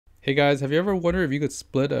Hey guys, have you ever wondered if you could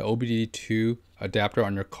split an obd-II adapter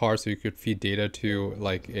on your car so you could feed data to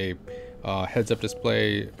like a heads-up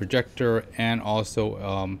display projector and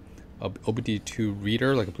also a obd-II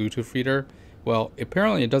reader, like a Bluetooth reader? Well,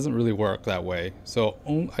 apparently it doesn't really work that way. So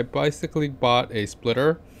I basically bought a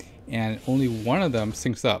splitter and only one of them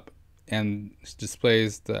syncs up and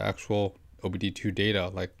displays the actual obd-II data.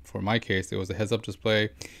 Like for my case, it was a heads-up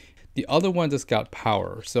display. The other one just got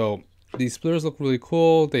power. So these splitters look really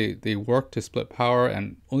cool. They work to split power,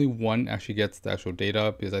 and only one actually gets the actual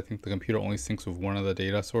data because I think the computer only syncs with one of the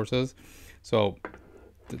data sources. So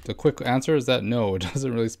the quick answer is that no, it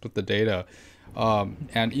doesn't really split the data.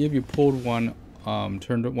 And even if you pulled one,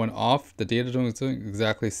 turned one off, the data doesn't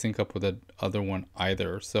exactly sync up with the other one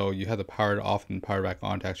either. So you have to power it off and power it back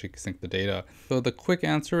on to actually sync the data. So the quick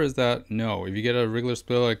answer is that no, if you get a regular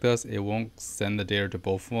splitter like this, it won't send the data to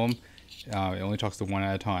both of them. It only talks to one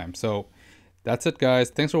at a time. So that's it, guys.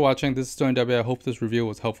 Thanks for watching. This is SterlingW. I hope this review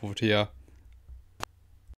was helpful to you.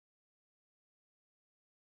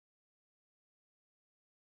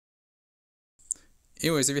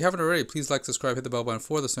 Anyways, if you haven't already, please like, subscribe, hit the bell button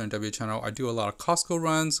for the SterlingW channel. I do a lot of Costco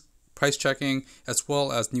runs, price checking, as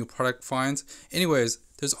well as new product finds. Anyways,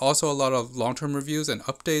 there's also a lot of long-term reviews and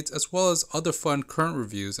updates, as well as other fun current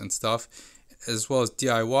reviews and stuff, as well as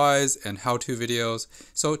DIYs and how-to videos.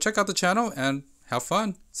 So check out the channel and have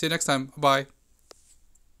fun. See you next time. Bye.